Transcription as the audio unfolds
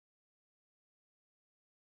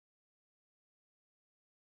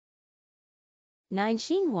9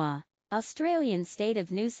 Xinhua, Australian state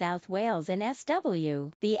of New South Wales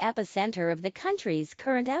NSW, the epicenter of the country's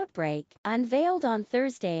current outbreak, unveiled on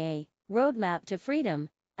Thursday a roadmap to freedom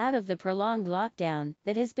out of the prolonged lockdown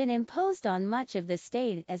that has been imposed on much of the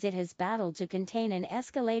state as it has battled to contain an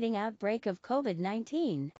escalating outbreak of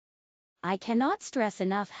COVID-19. I cannot stress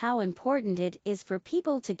enough how important it is for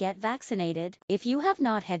people to get vaccinated. If you have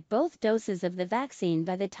not had both doses of the vaccine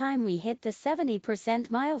by the time we hit the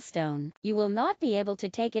 70% milestone, you will not be able to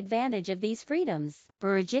take advantage of these freedoms,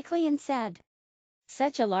 Berejiklian said.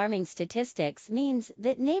 Such alarming statistics means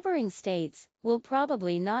that neighboring states will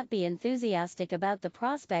probably not be enthusiastic about the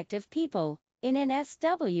prospect of people in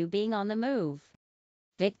NSW being on the move.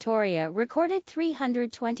 Victoria recorded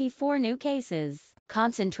 324 new cases,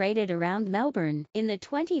 concentrated around Melbourne, in the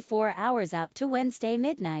 24 hours up to Wednesday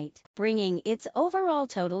midnight, bringing its overall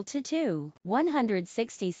total to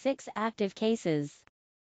 166 active cases.